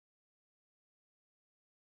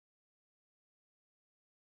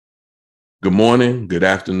Good morning, good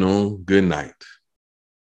afternoon, good night.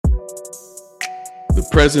 The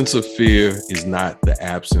presence of fear is not the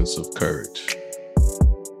absence of courage.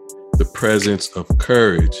 The presence of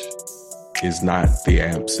courage is not the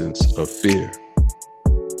absence of fear.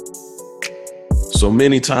 So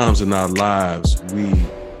many times in our lives, we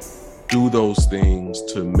do those things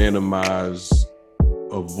to minimize,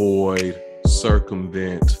 avoid,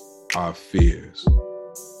 circumvent our fears.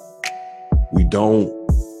 We don't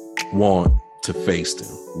want to face them.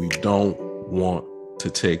 We don't want to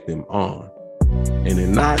take them on. And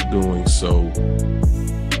in not doing so,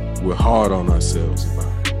 we're hard on ourselves about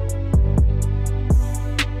it.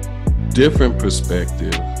 Different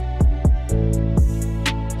perspective,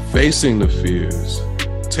 facing the fears,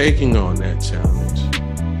 taking on that challenge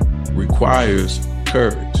requires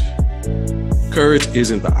courage. Courage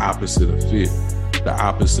isn't the opposite of fear. The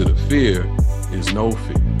opposite of fear is no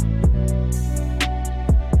fear.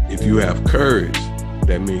 If you have courage,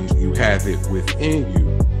 that means you have it within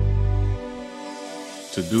you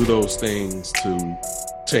to do those things to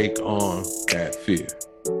take on that fear.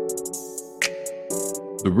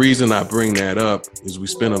 The reason I bring that up is we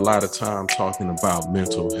spend a lot of time talking about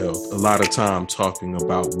mental health, a lot of time talking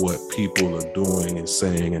about what people are doing and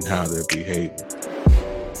saying and how they're behaving.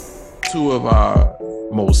 Two of our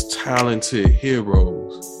most talented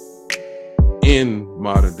heroes in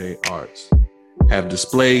modern day arts have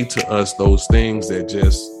displayed to us those things that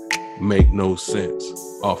just make no sense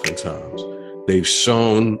oftentimes. They've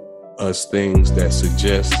shown us things that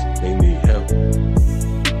suggest they need help,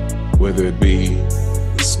 whether it be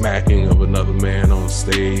the smacking of another man on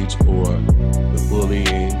stage or the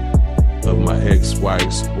bullying of my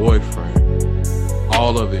ex-wife's boyfriend.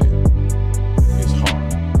 All of it is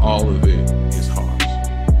hard. All of it is harsh.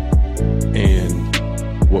 And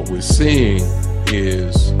what we're seeing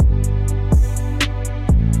is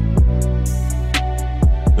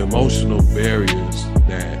emotional barriers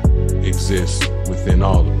that exist within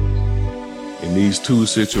all of us. In these two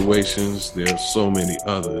situations, there are so many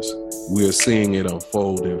others. We are seeing it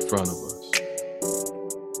unfold in front of us.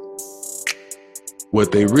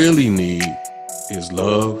 What they really need is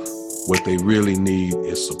love. What they really need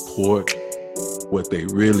is support. What they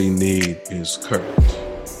really need is courage.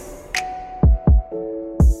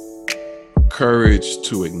 Courage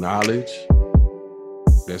to acknowledge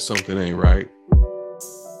that something ain't right.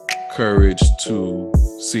 Courage to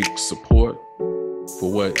seek support for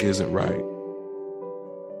what isn't right,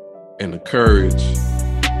 and the courage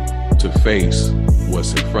to face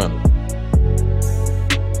what's in front of them.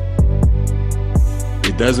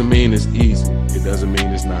 It doesn't mean it's easy. It doesn't mean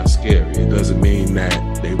it's not scary. It doesn't mean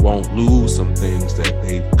that they won't lose some things that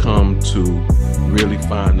they've come to really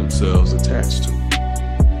find themselves attached to.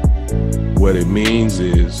 What it means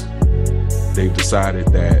is they've decided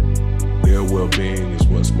that their well-being is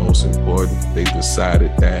what's most important. They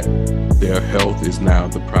decided that their health is now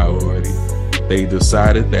the priority. They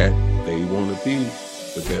decided that they want to be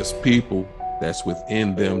the best people that's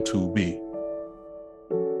within them to be.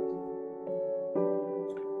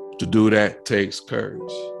 To do that takes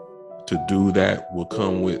courage. To do that will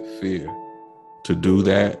come with fear. To do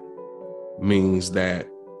that means that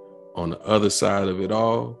on the other side of it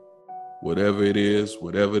all, whatever it is,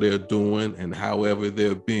 whatever they're doing, and however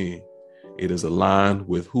they're being, it is aligned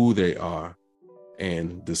with who they are.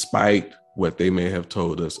 And despite what they may have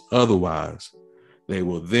told us otherwise, they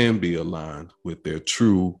will then be aligned with their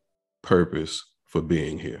true purpose for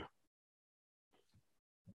being here.